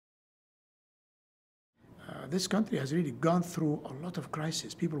this country has really gone through a lot of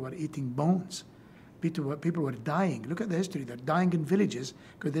crises. People were eating bones. People were dying. Look at the history. They're dying in villages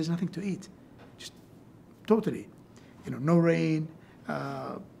because there's nothing to eat. Just totally. No rain,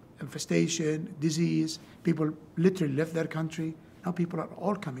 infestation, disease. People literally left their country. Now people are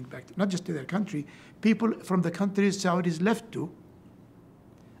all coming back, not just to their country. People from the countries Saudis left to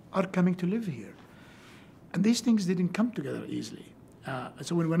are coming to live here. And these things didn't come together easily.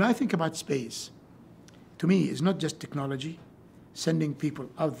 So when I think about space, to me, it's not just technology, sending people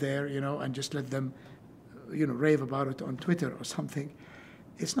out there, and just let them, rave about it on Twitter or something.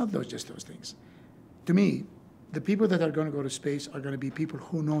 It's not just those things. To me, the people that are going to go to space are going to be people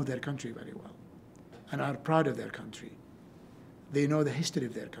who know their country very well and are proud of their country. They know the history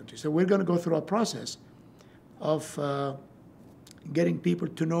of their country. So we're going to go through a process of getting people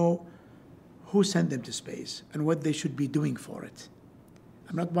to know who sent them to space and what they should be doing for it.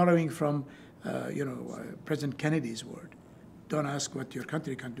 I'm not borrowing from, President Kennedy's word. Don't ask what your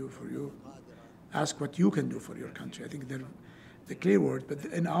country can do for you. Ask what you can do for your country. I think they're the clear word. But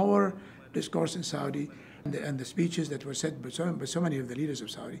in our discourse in Saudi and the speeches that were said by so many of the leaders of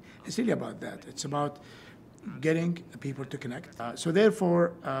Saudi, it's really about that. It's about getting people to connect. So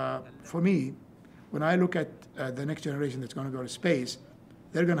therefore, for me, when I look at the next generation that's going to go to space,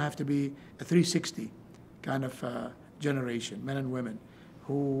 they're going to have to be a 360 kind of generation, men and women,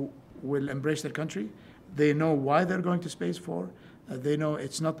 who will embrace their country. They know why they're going to space for. They know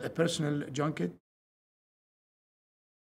it's not a personal junket.